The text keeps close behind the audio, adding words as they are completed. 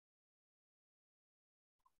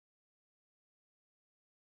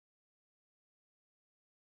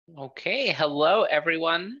Okay, hello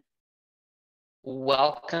everyone.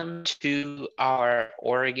 Welcome to our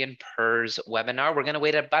Oregon PERS webinar. We're going to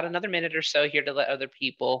wait about another minute or so here to let other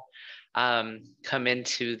people come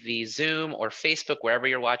into the Zoom or Facebook, wherever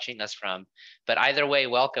you're watching us from. But either way,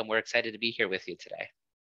 welcome. We're excited to be here with you today.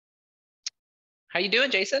 How you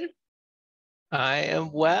doing, Jason? I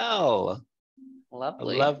am well.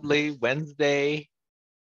 Lovely. A lovely Wednesday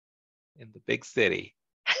in the big city.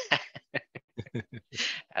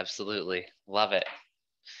 Absolutely. Love it.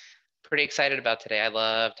 Pretty excited about today. I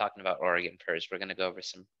love talking about Oregon PERS. We're going to go over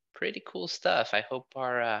some pretty cool stuff. I hope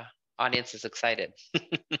our audience is excited.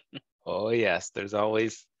 Oh yes, there's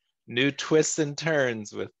always new twists and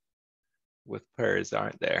turns with PERS,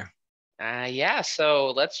 aren't there? Yeah,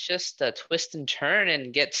 so let's just twist and turn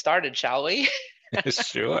and get started, shall we?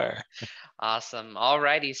 Sure. Awesome.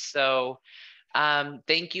 Alrighty. So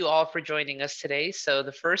thank you all for joining us today. So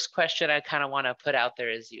the first question I kind of want to put out there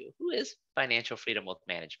is who is Financial Freedom Wealth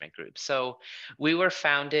Management Group? So we were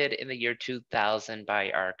founded in the year 2000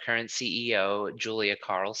 by our current CEO, Julia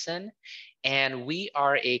Carlson. And we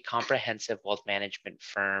are a comprehensive wealth management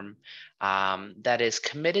firm that is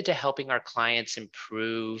committed to helping our clients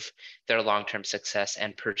improve their long-term success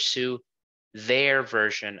and pursue their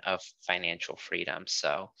version of financial freedom.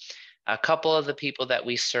 So a couple of the people that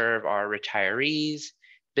we serve are retirees,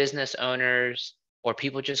 business owners, or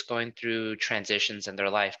people just going through transitions in their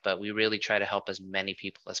life, but we really try to help as many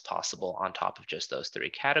people as possible on top of just those three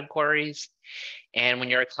categories. And when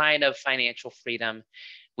you're a client of Financial Freedom,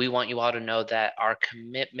 we want you all to know that our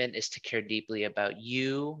commitment is to care deeply about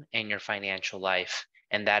you and your financial life.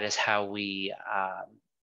 And that is how we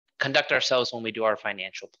conduct ourselves when we do our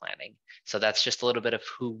financial planning. So that's just a little bit of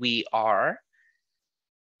who we are.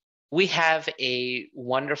 We have a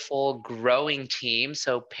wonderful growing team.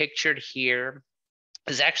 So pictured here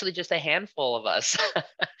is actually just a handful of us.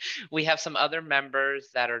 We have some other members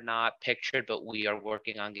that are not pictured, but we are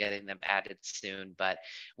working on getting them added soon. But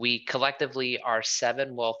we collectively are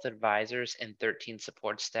 7 wealth advisors and 13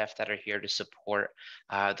 support staff that are here to support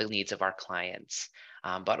the needs of our clients.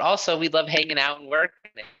 But also we love hanging out and working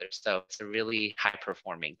together. So it's a really high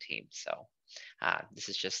performing team. So this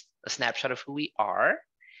is just a snapshot of who we are.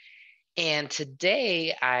 And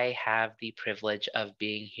today I have the privilege of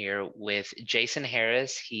being here with Jason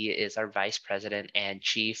Harris. He is our Vice President and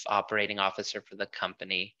Chief Operating Officer for the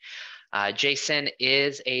company. Jason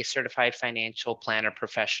is a certified financial planner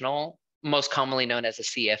professional, most commonly known as a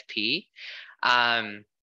CFP. Fun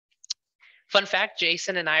fact,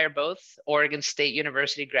 Jason and I are both Oregon State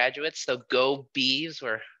University graduates, so go Bees.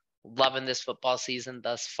 We're loving this football season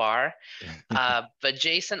thus far. But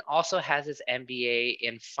Jason also has his MBA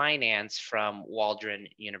in finance from Waldron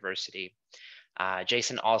University.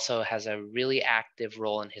 Jason also has a really active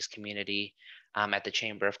role in his community at the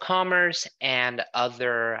Chamber of Commerce and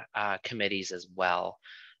other committees as well.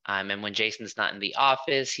 And when Jason's not in the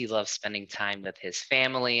office, he loves spending time with his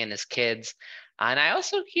family and his kids. And I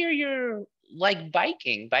also hear you're like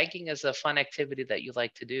biking. Biking is a fun activity that you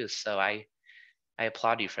like to do. So I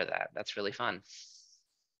applaud you for that. That's really fun.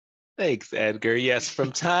 Thanks, Edgar. Yes,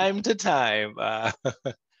 from time to time,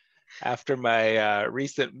 after my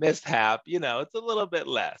recent mishap, it's a little bit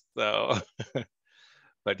less. So,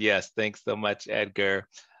 but yes, thanks so much, Edgar.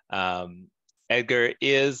 Edgar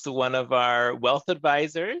is one of our wealth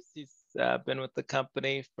advisors. He's been with the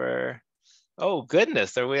company for, oh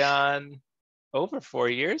goodness, are we on over 4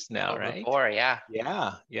 years now, Over right? 4, yeah.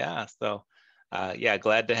 Yeah. So, yeah,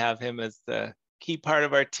 glad to have him as the key part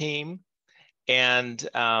of our team. And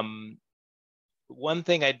one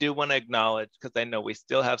thing I do want to acknowledge, because I know we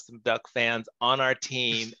still have some Duck fans on our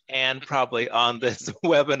team and probably on this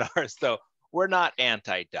webinar. So we're not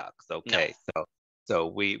anti-Ducks, okay? No. So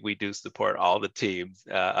we do support all the teams.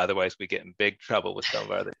 Otherwise, we get in big trouble with some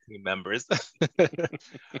of our other team members.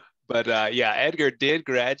 But yeah, Edgar did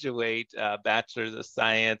graduate Bachelor's of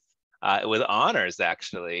Science with honors,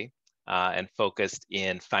 actually, and focused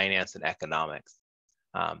in finance and economics.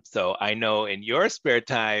 So I know in your spare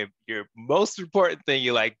time, your most important thing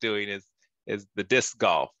you like doing is the disc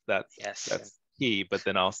golf. That's key. But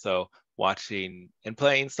then also watching and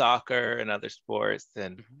playing soccer and other sports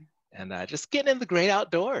and just getting in the great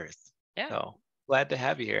outdoors. Yeah. So glad to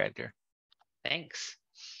have you here, Edgar. Thanks.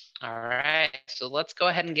 All right, so let's go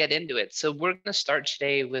ahead and get into it. So we're going to start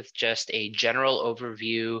today with just a general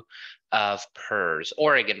overview of PERS,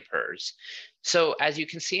 Oregon PERS. So as you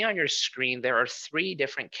can see on your screen, there are 3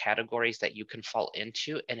 different categories that you can fall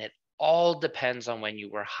into, and it all depends on when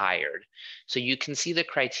you were hired. So you can see the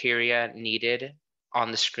criteria needed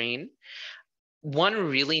on the screen. One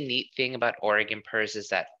really neat thing about Oregon PERS is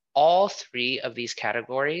that all three of these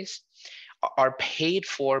categories are paid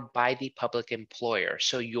for by the public employer.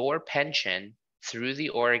 So your pension through the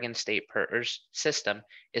Oregon State PERS system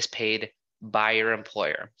is paid by your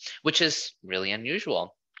employer, which is really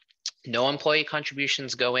unusual. No employee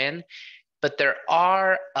contributions go in, but there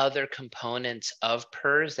are other components of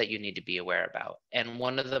PERS that you need to be aware about. And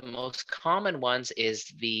one of the most common ones is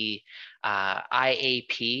the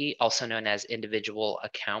IAP, also known as Individual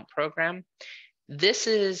Account Program. This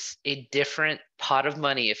is a different pot of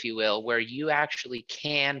money, if you will, where you actually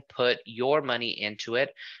can put your money into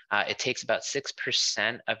it. It takes about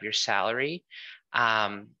 6% of your salary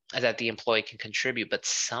that the employee can contribute, but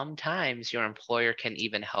sometimes your employer can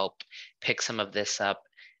even help pick some of this up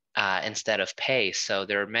instead of pay. So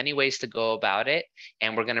there are many ways to go about it,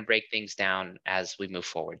 and we're going to break things down as we move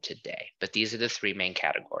forward today. But these are the three main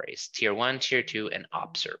categories: Tier 1, Tier 2, and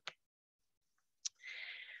OPSERP.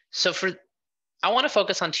 So I want to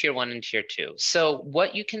focus on Tier 1 and Tier 2. So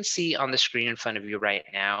what you can see on the screen in front of you right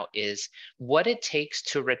now is what it takes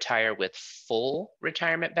to retire with full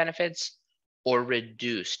retirement benefits or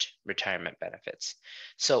reduced retirement benefits.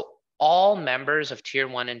 So all members of Tier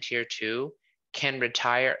 1 and Tier 2 can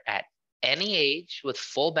retire at any age with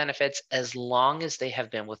full benefits as long as they have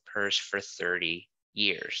been with PERS for 30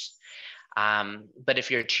 years. But if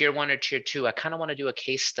you're Tier 1 or Tier 2, I kind of want to do a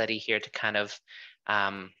case study here to kind of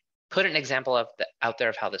put an example out there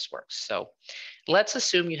of how this works. So let's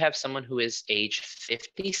assume you have someone who is age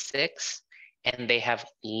 56 and they have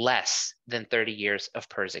less than 30 years of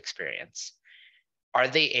PERS experience. Are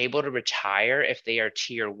they able to retire if they are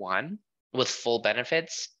Tier 1 with full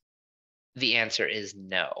benefits? The answer is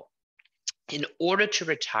no. In order to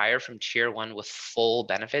retire from Tier 1 with full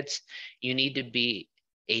benefits, you need to be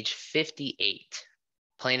age 58,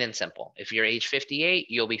 plain and simple. If you're age 58,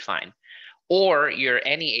 you'll be fine. Or you're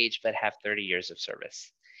any age but have 30 years of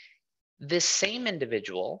service. This same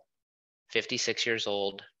individual, 56 years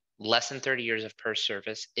old, less than 30 years of PERS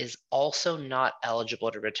service, is also not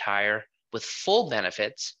eligible to retire with full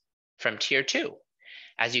benefits from Tier 2.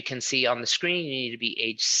 As you can see on the screen, you need to be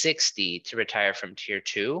age 60 to retire from Tier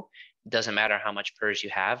 2. Doesn't matter how much PERS you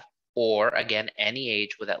have, or again, any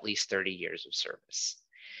age with at least 30 years of service.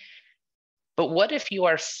 But what if you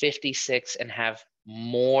are 56 and have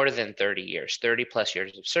more than 30 years, 30 plus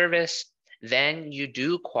years of service? Then you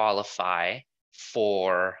do qualify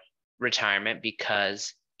for retirement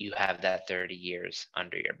because you have that 30 years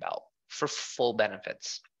under your belt for full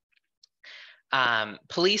benefits.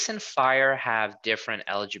 Police and fire have different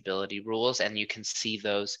eligibility rules, and you can see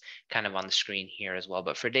those kind of on the screen here as well.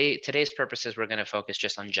 But for today's purposes, we're going to focus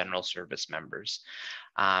just on general service members.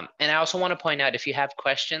 And I also want to point out, if you have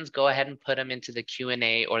questions, go ahead and put them into the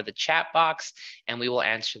Q&A or the chat box, and we will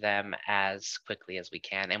answer them as quickly as we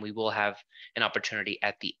can. And we will have an opportunity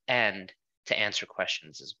at the end to answer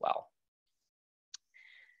questions as well.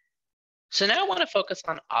 So now I want to focus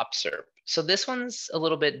on OPSERP. So this one's a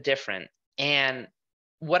little bit different. And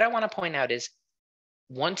what I want to point out is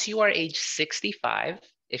once you are age 65,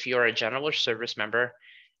 if you're a general service member,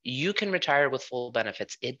 you can retire with full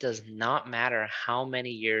benefits. It does not matter how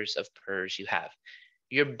many years of PERS you have.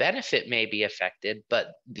 Your benefit may be affected,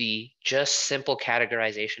 but the just simple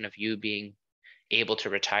categorization of you being able to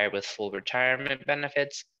retire with full retirement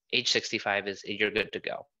benefits, age 65 you're good to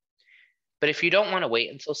go. But if you don't want to wait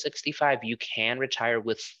until 65, you can retire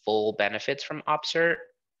with full benefits from OPSERP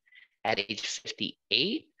at age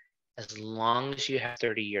 58, as long as you have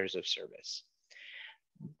 30 years of service.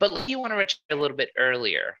 But if you want to retire a little bit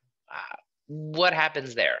earlier, what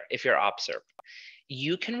happens there if you're OPSERP?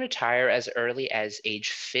 You can retire as early as age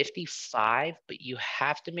 55, but you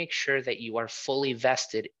have to make sure that you are fully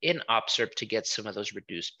vested in OPSERP to get some of those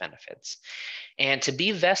reduced benefits. And to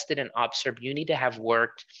be vested in OPSERP, you need to have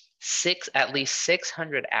worked at least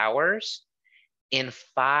 600 hours in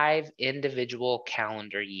 5 individual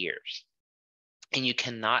calendar years. And you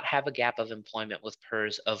cannot have a gap of employment with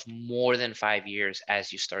PERS of more than 5 years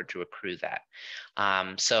as you start to accrue that.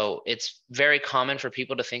 So it's very common for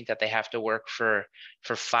people to think that they have to work for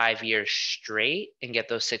 5 years straight and get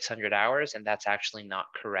those 600 hours, and that's actually not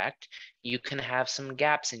correct. You can have some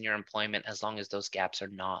gaps in your employment as long as those gaps are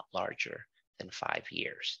not larger than 5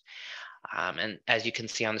 years. And as you can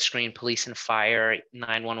see on the screen, police and fire,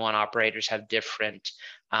 911 operators have different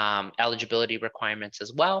eligibility requirements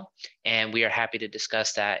as well. And we are happy to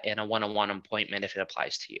discuss that in a one-on-one appointment if it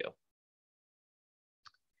applies to you.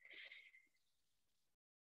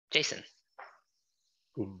 Jason.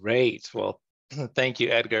 Great. Well, thank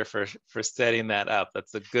you, Edgar, for setting that up.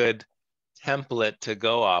 That's a good template to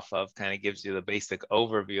go off of, kind of gives you the basic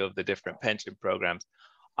overview of the different pension programs.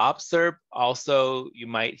 OPSERP also you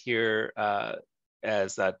might hear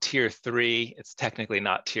as tier 3. It's technically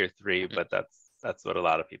not tier 3, but that's what a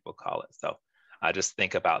lot of people call it. So just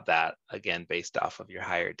think about that again based off of your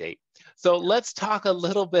hire date. So let's talk a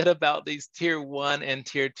little bit about these tier 1 and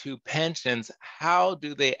tier 2 pensions. How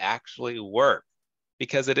do they actually work?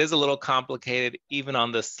 Because it is a little complicated. Even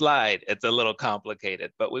on this slide, it's a little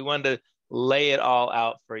complicated, but we wanted to lay it all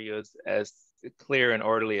out for you as clear and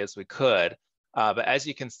orderly as we could. But as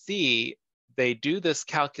you can see, they do this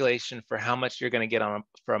calculation for how much you're going to get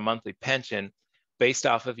for a monthly pension based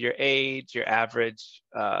off of your age, your average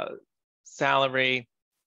salary,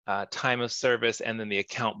 time of service, and then the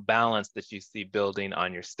account balance that you see building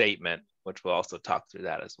on your statement, which we'll also talk through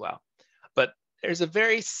that as well. But there's a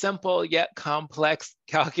very simple yet complex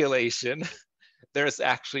calculation. There's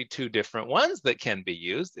actually 2 different ones that can be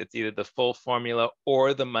used. It's either the full formula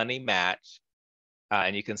or the money match.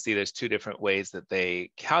 And you can see there's 2 different ways that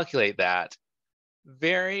they calculate that.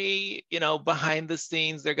 Very, behind the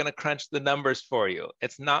scenes, they're going to crunch the numbers for you.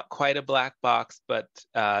 It's not quite a black box, but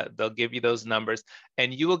they'll give you those numbers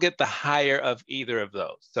and you will get the higher of either of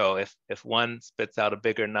those. So if one spits out a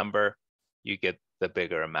bigger number, you get the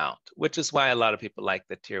bigger amount, which is why a lot of people like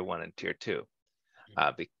the tier 1 and tier 2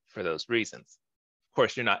 for those reasons. Of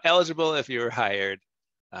course, you're not eligible if you were hired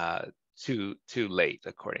too late,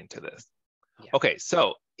 according to this. Yeah. Okay,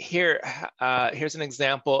 so here's an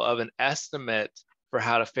example of an estimate for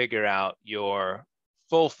how to figure out your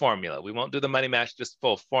full formula. We won't do the money match, just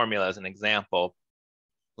full formula as an example.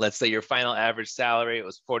 Let's say your final average salary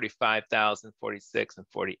was $45,000, $46,000, and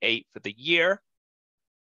 $48,000 for the year.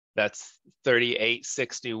 That's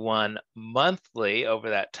 $3,861 monthly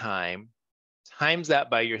over that time. Times that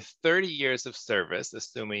by your 30 years of service,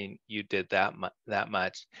 assuming you did that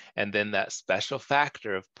much, and then that special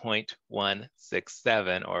factor of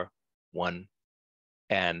 0.167 or 1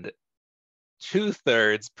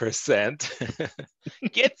 2/3%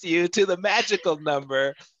 gets you to the magical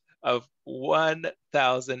number of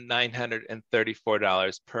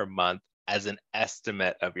 $1,934 per month as an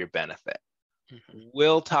estimate of your benefit.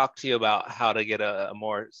 We'll talk to you about how to get a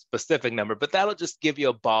more specific number, but that'll just give you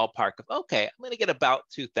a ballpark of, okay, I'm going to get about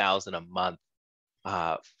 $2,000 a month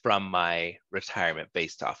from my retirement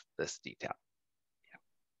based off this detail. Yeah.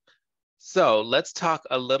 So let's talk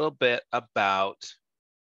a little bit about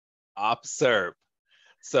OPSERP.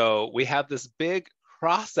 So we have this big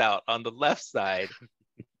cross out on the left side.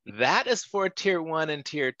 That is for tier 1 and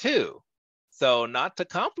tier 2. So not to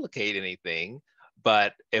complicate anything,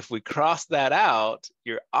 but if we cross that out,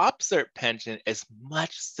 your OPSERP pension is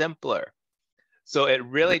much simpler. So it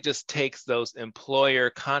really just takes those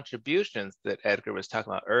employer contributions that Edgar was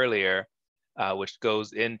talking about earlier, which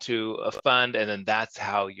goes into a fund, and then that's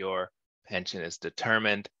how your pension is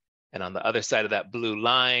determined. And on the other side of that blue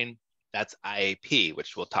line, that's IAP,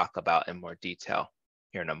 which we'll talk about in more detail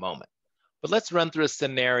here in a moment. But let's run through a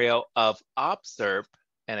scenario of OPSERP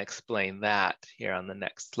and explain that here on the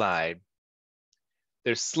next slide.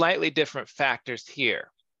 There's slightly different factors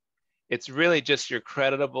here. It's really just your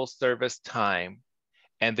creditable service time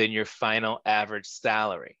and then your final average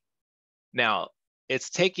salary. Now, it's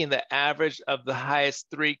taking the average of the highest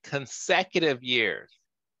 3 consecutive years.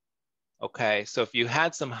 Okay, so if you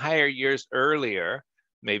had some higher years earlier,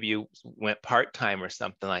 maybe you went part-time or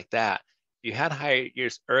something like that, if you had higher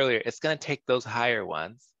years earlier, it's going to take those higher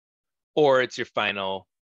ones, or it's your final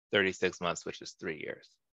 36 months, which is 3 years.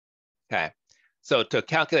 Okay. So to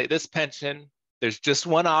calculate this pension, there's just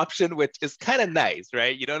one option, which is kind of nice,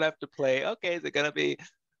 right? You don't have to play, okay, is it going to be,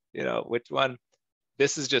 which one?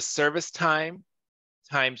 This is just service time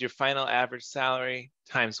times your final average salary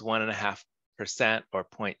times 1.5% or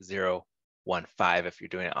 0.015 if you're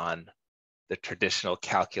doing it on the traditional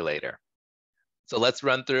calculator. So let's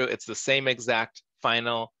run through. It's the same exact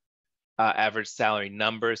final average salary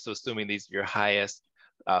numbers. So assuming these are your highest,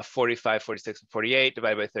 45, 46, and 48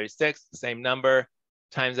 divided by 36, the same number,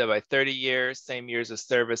 times that by 30 years, same years of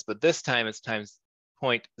service, but this time it's times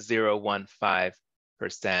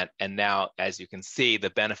 0.015%. And now, as you can see,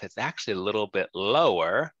 the benefit's actually a little bit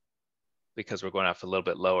lower because we're going off a little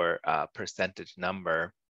bit lower percentage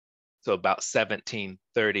number. So about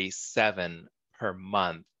 $1,737 per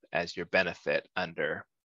month as your benefit under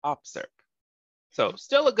OPSERP. So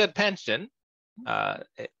still a good pension.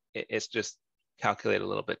 It's just calculated a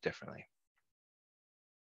little bit differently.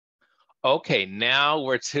 Okay, now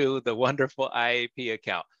we're to the wonderful IAP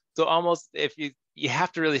account. So almost if you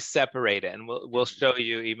have to really separate it, and we'll show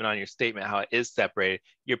you even on your statement how it is separated.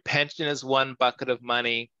 Your pension is one bucket of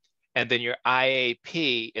money, and then your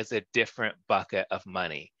IAP is a different bucket of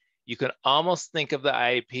money. You can almost think of the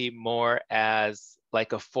IAP more as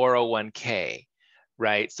like a 401k,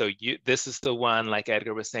 right? So this is the one, like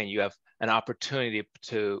Edgar was saying, you have an opportunity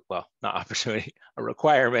to, well, not opportunity, a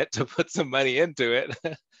requirement to put some money into it.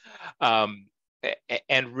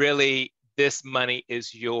 And really, this money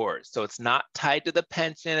is yours. So it's not tied to the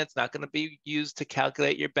pension. It's not going to be used to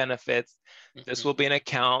calculate your benefits. This will be an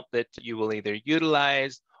account that you will either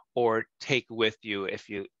utilize or take with you if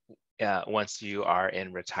you once you are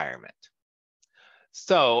in retirement.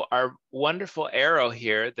 So our wonderful arrow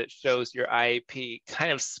here that shows your IAP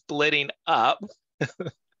kind of splitting up,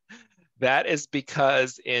 that is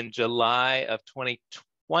because in July of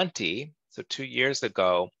 2020, so 2 years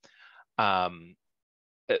ago,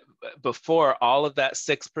 before, all of that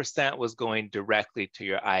 6% was going directly to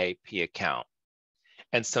your IAP account.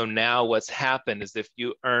 And so now what's happened is if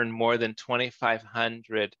you earn more than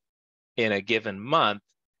 $2,500 in a given month,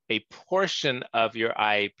 a portion of your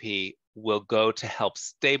IAP will go to help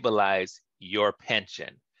stabilize your pension,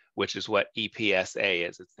 which is what EPSA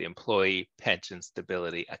is. It's the Employee Pension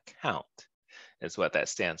Stability Account, is what that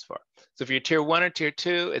stands for. So if you're tier 1 or tier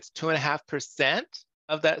 2, it's 2.5%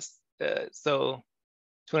 of that. So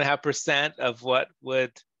 2.5% of what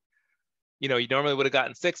would, you normally would have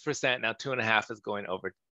gotten 6%. Now 2.5 is going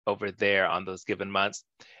over there on those given months.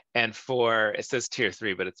 And for, it says tier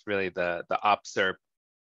 3, but it's really the OPSER,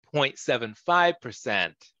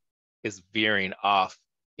 0.75% is veering off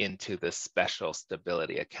into the special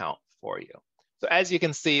stability account for you. So as you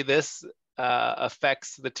can see, this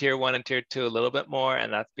affects the tier 1 and tier 2 a little bit more,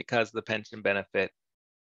 and that's because the pension benefit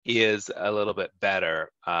is a little bit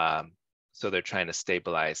better. So they're trying to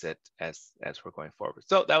stabilize it as we're going forward.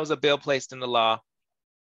 So that was a bill placed in the law,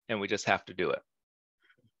 and we just have to do it.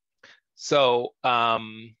 So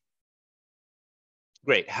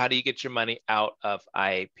great. How do you get your money out of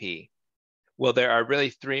IAP? Well, there are really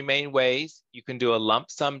 3 main ways. You can do a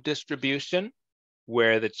lump sum distribution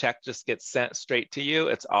where the check just gets sent straight to you.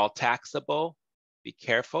 It's all taxable. Be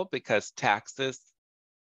careful, because taxes,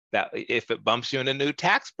 that if it bumps you in a new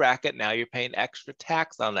tax bracket, now you're paying extra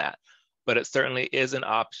tax on that. But it certainly is an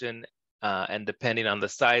option. And depending on the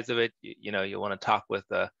size of it, you want to talk with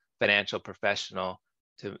a financial professional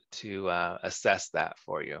to assess that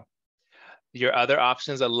for you. Your other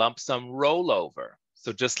option is a lump sum rollover.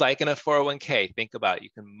 So just like in a 401k, think about it. You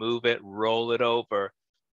can move it, roll it over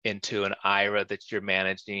into an IRA that you're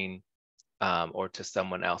managing, or to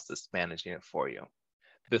someone else that's managing it for you.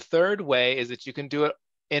 The third way is that you can do it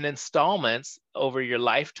in installments over your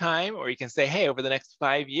lifetime, or you can say, hey, over the next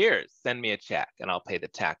 5 years, send me a check and I'll pay the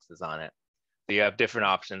taxes on it. So you have different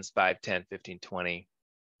options, 5, 10, 15, 20,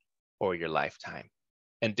 or your lifetime,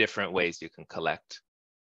 and different ways you can collect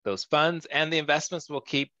those funds. And the investments will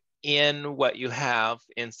keep in what you have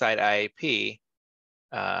inside IAP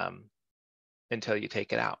until you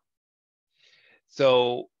take it out.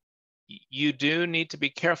 So you do need to be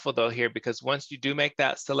careful though here, because once you do make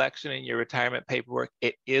that selection in your retirement paperwork,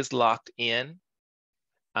 it is locked in.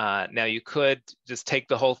 Now you could just take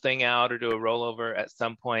the whole thing out or do a rollover at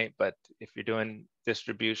some point, but if you're doing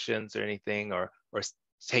distributions or anything, or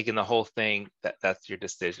taking the whole thing, that's your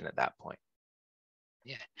decision at that point.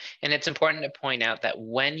 Yeah, and it's important to point out that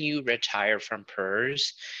when you retire from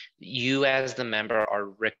PERS, you as the member are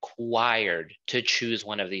required to choose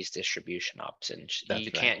one of these distribution options. That's you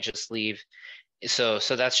right. Can't just leave. So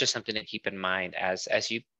that's just something to keep in mind as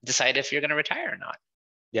you decide if you're going to retire or not.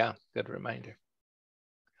 Yeah, good reminder.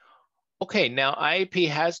 Okay, now IAP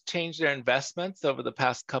has changed their investments over the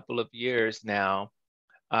past couple of years now.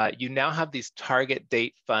 You now have these target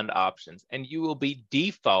date fund options, and you will be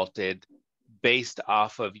defaulted based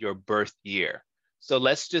off of your birth year. So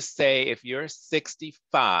let's just say if you're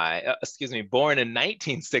born in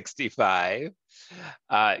 1965,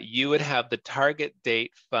 you would have the target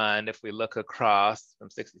date fund, if we look across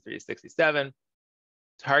from 63 to 67,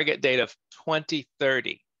 target date of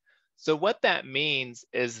 2030. So what that means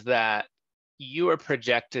is that you are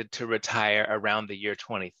projected to retire around the year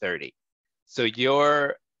 2030. So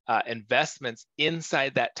your investments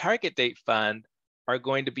inside that target date fund are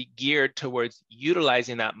going to be geared towards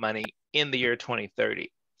utilizing that money in the year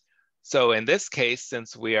 2030. So in this case,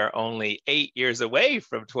 since we are only 8 years away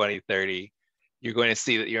from 2030, you're going to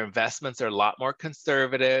see that your investments are a lot more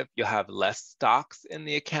conservative. You'll have less stocks in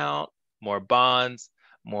the account, more bonds,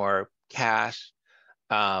 more cash,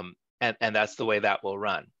 and that's the way that will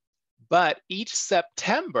run. But each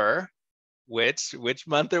September, which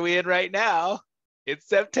month are we in right now? It's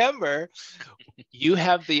September. You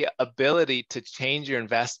have the ability to change your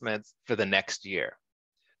investments for the next year.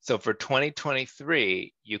 So for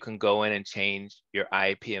 2023, you can go in and change your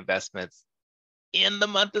IAP investments in the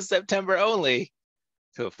month of September only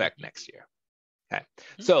to affect next year. Okay.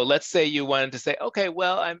 So let's say you wanted to say, okay,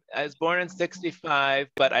 well, I was born in 65,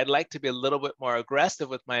 but I'd like to be a little bit more aggressive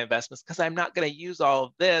with my investments because I'm not going to use all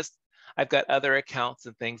of this. I've got other accounts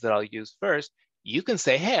and things that I'll use first. You can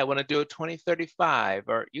say, hey, I want to do a 2035,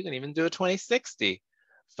 or you can even do a 2060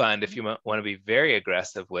 fund if you want to be very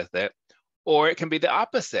aggressive with it. Or it can be the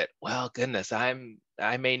opposite. Well, goodness, I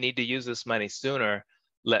may need to use this money sooner.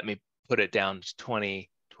 Let me put it down to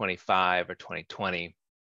 2025 or 2020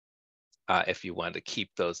 if you want to keep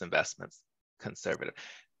those investments conservative.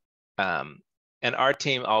 And our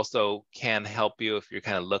team also can help you if you're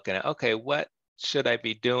kind of looking at, okay, what should I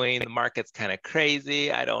be doing? The market's kind of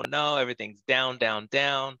crazy. I don't know. Everything's down, down,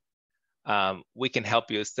 down. We can help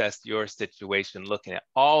you assess your situation, looking at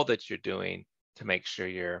all that you're doing to make sure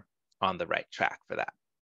you're on the right track for that.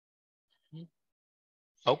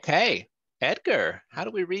 Okay, Edgar, how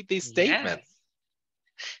do we read these statements?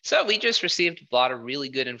 So we just received a lot of really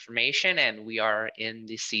good information, and we are in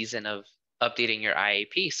the season of updating your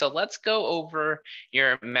IAP. So let's go over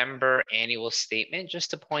your member annual statement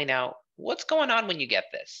just to point out what's going on when you get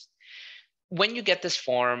this. When you get this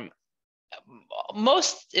form,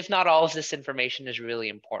 most, if not all of this information is really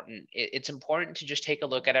important. It's important to just take a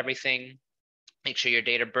look at everything, make sure your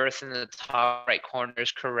date of birth in the top right corner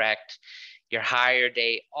is correct, your hire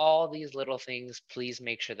date, all these little things, please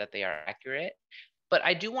make sure that they are accurate. But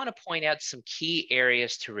I do want to point out some key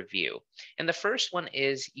areas to review. And the first one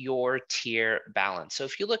is your tier balance. So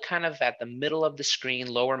if you look kind of at the middle of the screen,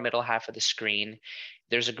 lower middle half of the screen,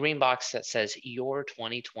 there's a green box that says your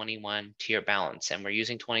 2021 tier balance. And we're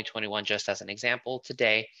using 2021 just as an example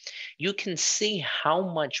today. You can see how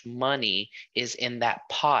much money is in that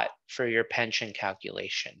pot for your pension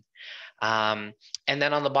calculation. And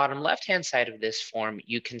then on the bottom left-hand side of this form,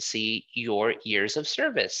 you can see your years of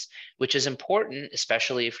service, which is important,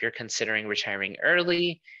 especially if you're considering retiring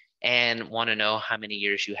early and want to know how many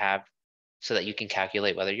years you have so that you can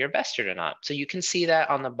calculate whether you're vested or not. So you can see that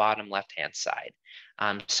on the bottom left-hand side.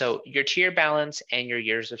 So your tier balance and your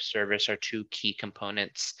years of service are two key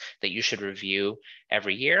components that you should review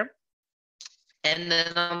every year. And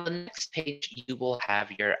then on the next page, you will have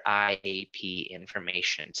your IAP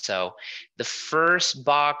information. So the first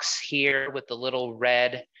box here with the little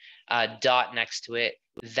red dot next to it,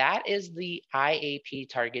 that is the IAP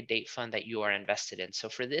target date fund that you are invested in. So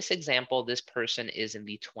for this example, this person is in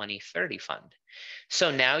the 2030 fund. So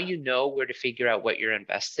now you know where to figure out what you're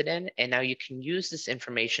invested in, and now you can use this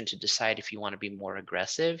information to decide if you want to be more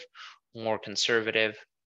aggressive, more conservative,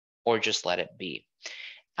 or just let it be.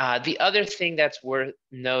 The other thing that's worth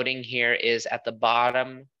noting here is at the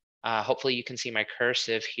bottom, hopefully you can see my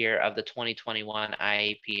cursive here of the 2021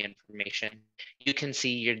 IAP information. You can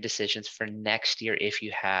see your decisions for next year if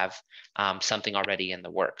you have something already in the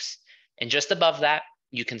works. And just above that,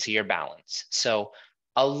 you can see your balance. So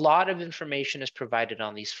a lot of information is provided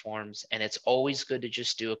on these forms, and it's always good to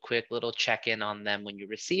just do a quick little check-in on them when you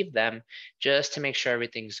receive them, just to make sure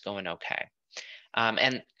everything's going okay.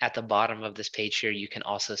 And at the bottom of this page here, you can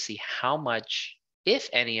also see how much, if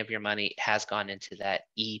any, of your money has gone into that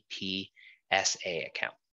EPSA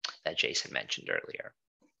account that Jason mentioned earlier.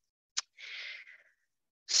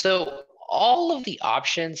 So all of the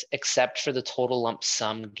options, except for the total lump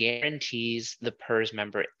sum, guarantees the PERS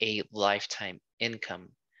member a lifetime income.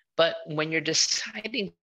 But when you're deciding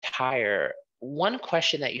to retire, one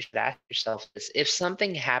question that you should ask yourself is, if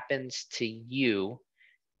something happens to you,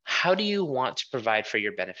 how do you want to provide for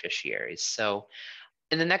your beneficiaries? So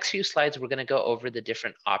in the next few slides, we're going to go over the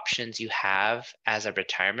different options you have as a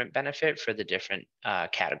retirement benefit for the different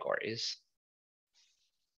categories.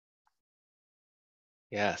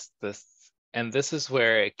 Yes, this is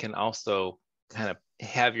where it can also kind of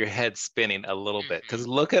have your head spinning a little bit, because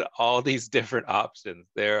look at all these different options.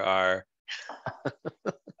 There are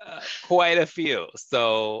quite a few.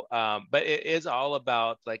 So, but it is all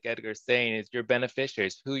about, like Edgar's saying, is your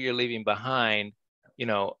beneficiaries, who you're leaving behind, you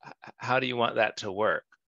know, how do you want that to work?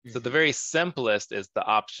 So the very simplest is the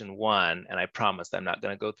option one, and I promise I'm not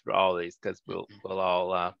going to go through all of these because we'll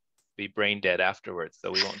all be brain dead afterwards,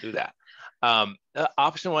 so we won't do that.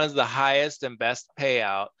 Option one is the highest and best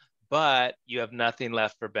payout, but you have nothing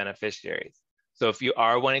left for beneficiaries. So if you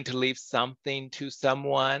are wanting to leave something to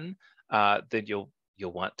someone, then you'll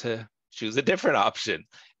want to choose a different option.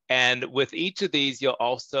 And with each of these, you'll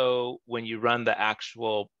also, when you run the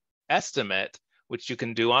actual estimate, which you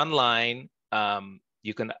can do online,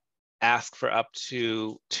 you can ask for up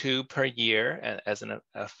to 2 per year as an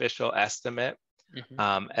official estimate,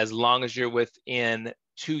 as long as you're within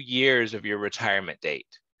 2 years of your retirement date.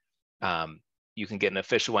 You can get an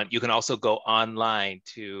official one. You can also go online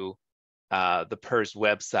to the PERS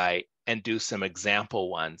website and do some example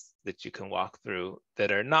ones that you can walk through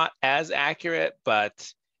that are not as accurate,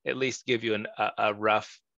 but at least give you a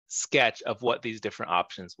rough sketch of what these different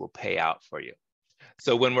options will pay out for you.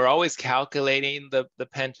 So when we're always calculating the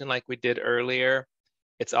pension like we did earlier,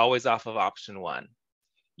 it's always off of option one.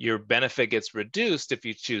 Your benefit gets reduced if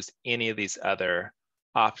you choose any of these other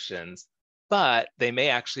options, but they may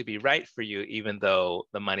actually be right for you even though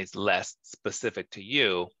the money's less specific to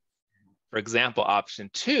you. For example, option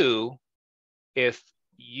two, if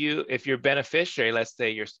your beneficiary, let's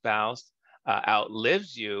say your spouse,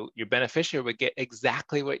 outlives you, your beneficiary would get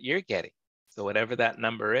exactly what you're getting. So whatever that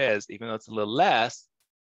number is, even though it's a little less,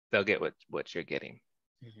 they'll get what you're getting.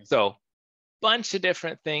 Mm-hmm. So bunch of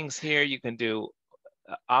different things here. You can do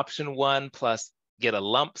option one plus get a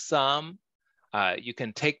lump sum. You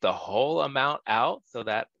can take the whole amount out. So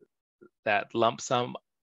that lump sum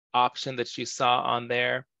option that you saw on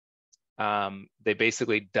there, they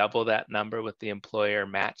basically double that number with the employer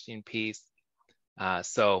matching piece.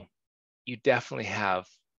 So you definitely have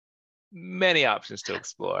many options to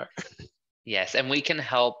explore. Yes, and we can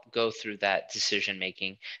help go through that decision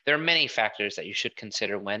making. There are many factors that you should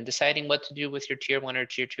consider when deciding what to do with your tier 1 or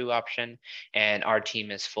tier 2 option, and our team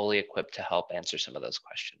is fully equipped to help answer some of those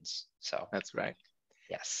questions. So that's right.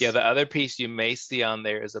 Yes. Yeah, the other piece you may see on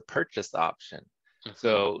there is a purchase option. Mm-hmm.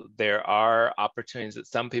 So there are opportunities that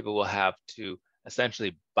some people will have to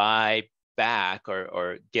essentially buy back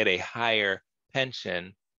or get a higher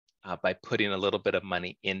pension by putting a little bit of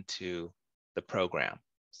money into the program.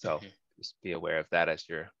 So mm-hmm. just be aware of that as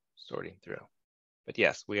you're sorting through. But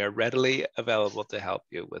yes, we are readily available to help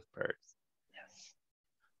you with PERS. Yes.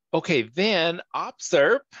 Okay, then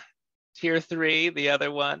OPSERP, tier 3, the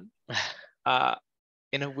other one.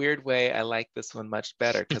 In a weird way, I like this one much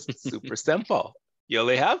better because it's super simple. You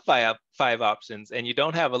only have five options, and you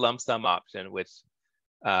don't have a lump sum option, which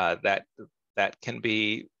that can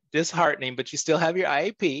be disheartening, but you still have your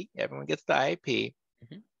IAP. Everyone gets the IAP.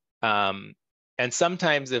 Mm-hmm. And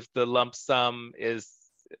sometimes if the lump sum is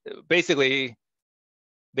basically,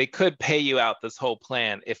 they could pay you out this whole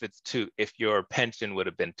plan if your pension would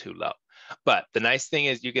have been too low. But the nice thing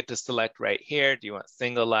is you get to select right here. Do you want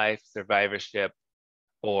single life, survivorship,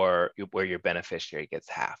 or where your beneficiary gets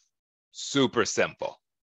half? Super simple.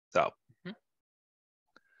 So, mm-hmm.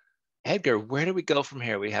 Edgar, where do we go from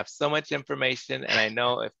here? We have so much information, and I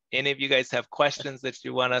know if any of you guys have questions that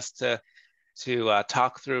you want us to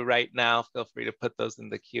talk through right now, feel free to put those in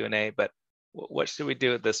the Q&A. But what should we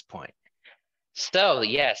do at this point? So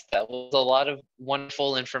yes, that was a lot of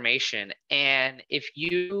wonderful information. And if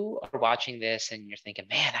you are watching this and you're thinking,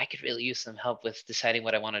 man, I could really use some help with deciding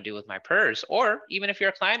what I want to do with my PERS, or even if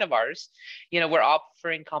you're a client of ours, we're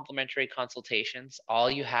offering complimentary consultations. All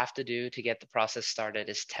you have to do to get the process started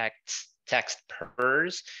is text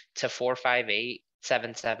PERS to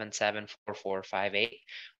 458-777-4458.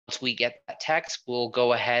 Once we get that text, we'll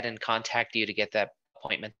go ahead and contact you to get that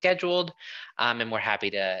appointment scheduled, and we're happy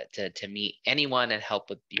to meet anyone and help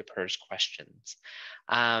with your PERS questions.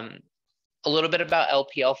 A little bit about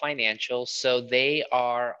LPL Financial. So they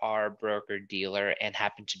are our broker dealer and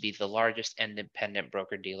happen to be the largest independent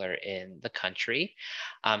broker dealer in the country.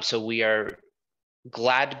 So we are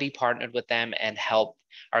glad to be partnered with them and help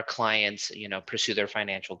our clients, pursue their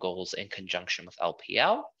financial goals in conjunction with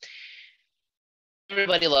LPL.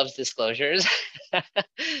 Everybody loves disclosures.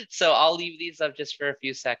 So I'll leave these up just for a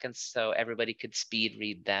few seconds so everybody could speed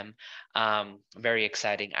read them. Very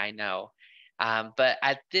exciting, I know. But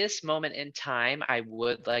at this moment in time, I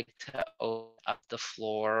would like to open up the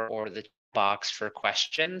floor or the box for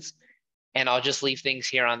questions. And I'll just leave things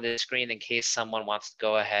here on the screen in case someone wants to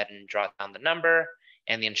go ahead and jot down the number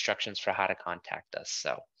and the instructions for how to contact us.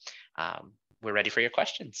 So we're ready for your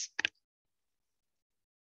questions.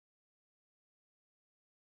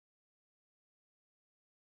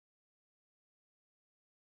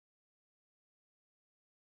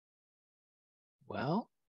 Well,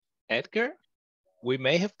 Edgar, we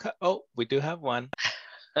may have we do have one.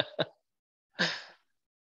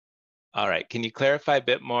 All right, can you clarify a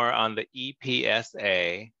bit more on the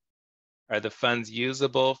EPSA? Are the funds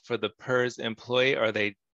usable for the PERS employee,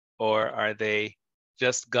 or are they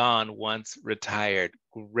just gone once retired?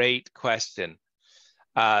 Great question.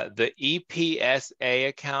 The EPSA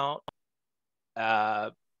account,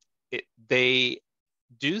 they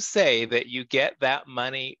do say that you get that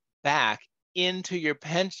money back into your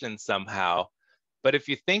pension somehow. But if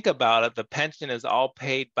you think about it, the pension is all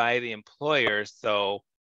paid by the employer. So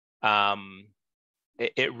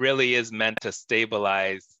it really is meant to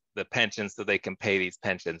stabilize the pension so they can pay these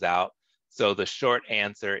pensions out. So the short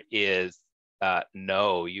answer is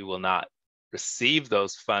no, you will not receive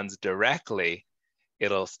those funds directly,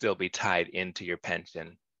 it'll still be tied into your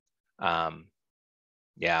pension.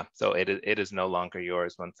 Yeah, so it is no longer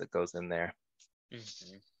yours once it goes in there.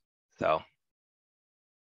 Mm-hmm. So,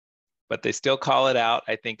 but they still call it out.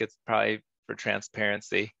 I think it's probably for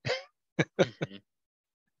transparency. Mm-hmm.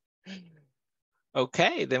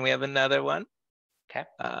 Okay, then we have another one. Okay.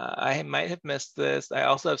 I might have missed this. I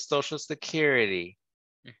also have Social Security.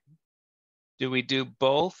 Mm-hmm. Do we do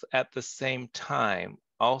both at the same time?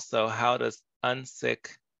 Also, how does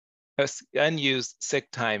unused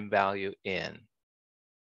sick time value in?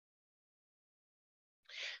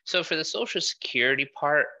 So for the Social Security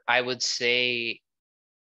part, I would say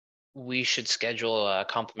we should schedule a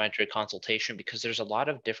complimentary consultation because there's a lot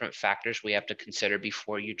of different factors we have to consider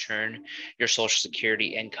before you turn your Social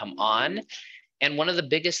Security income on. And one of the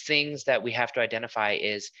biggest things that we have to identify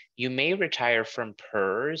is you may retire from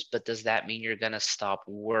PERS, but does that mean you're going to stop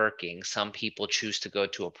working? Some people choose to go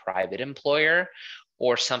to a private employer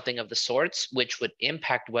or something of the sorts, which would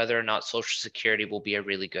impact whether or not Social Security will be a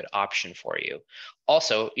really good option for you.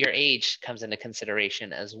 Also, your age comes into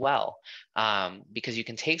consideration as well, because you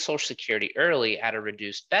can take Social Security early at a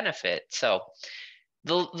reduced benefit. So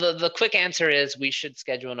the quick answer is we should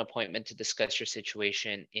schedule an appointment to discuss your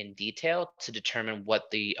situation in detail to determine what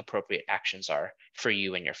the appropriate actions are for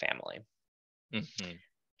you and your family. Mm-hmm.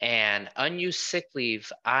 And unused sick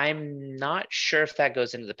leave, I'm not sure if that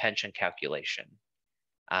goes into the pension calculation.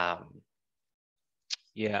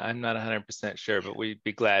 Yeah, I'm not 100% sure, but we'd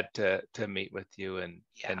be glad to meet with you and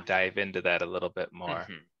dive into that a little bit more.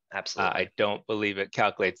 Mm-hmm. Absolutely. I don't believe it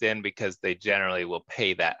calculates in because they generally will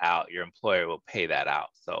pay that out. Your employer will pay that out.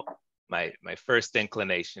 So my first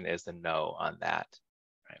inclination is a no on that.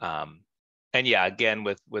 Right. And yeah, again,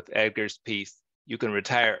 with Edgar's piece, you can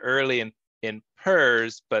retire early in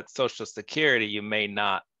PERS, but Social Security, you may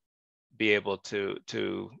not be able to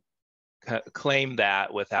claim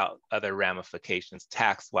that without other ramifications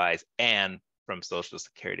tax-wise and from Social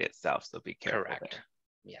Security itself. So be careful. Correct. There.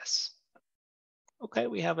 Yes. Okay,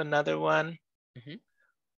 we have another one. Mm-hmm.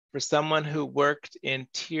 For someone who worked in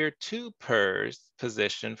Tier 2 PERS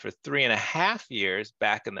position for 3.5 years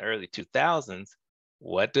back in the early 2000s,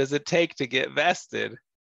 what does it take to get vested?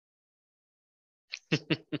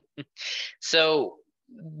 So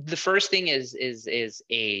the first thing is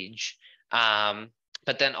age.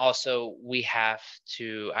 But then also we have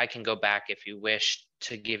to, I can go back if you wish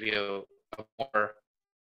to give you a more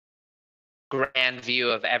grand view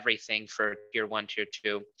of everything for tier 1, tier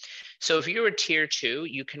 2. So if you were tier 2,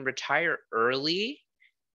 you can retire early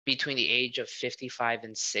between the age of 55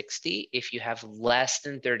 and 60 if you have less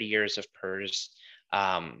than 30 years of PERS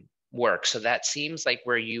work. So that seems like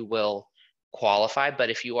where you will qualify. But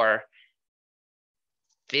if you are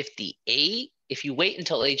 58, if you wait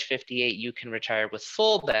until age 58, you can retire with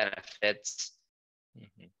full benefits.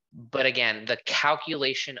 Mm-hmm. But again, the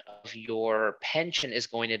calculation of your pension is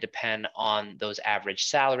going to depend on those average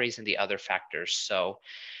salaries and the other factors. So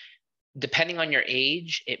depending on your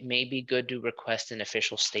age, it may be good to request an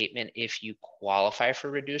official statement if you qualify for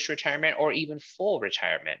reduced retirement or even full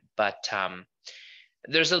retirement. But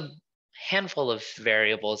there's a handful of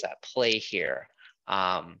variables at play here.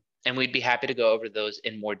 And we'd be happy to go over those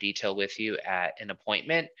in more detail with you at an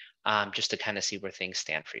appointment, just to kind of see where things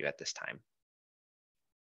stand for you at this time.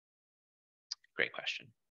 Great question.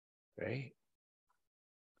 Great.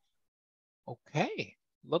 Okay,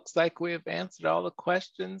 looks like we have answered all the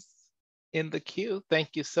questions in the queue.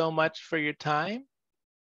 Thank you so much for your time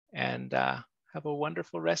and have a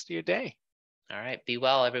wonderful rest of your day. All right, be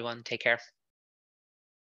well, everyone. Take care.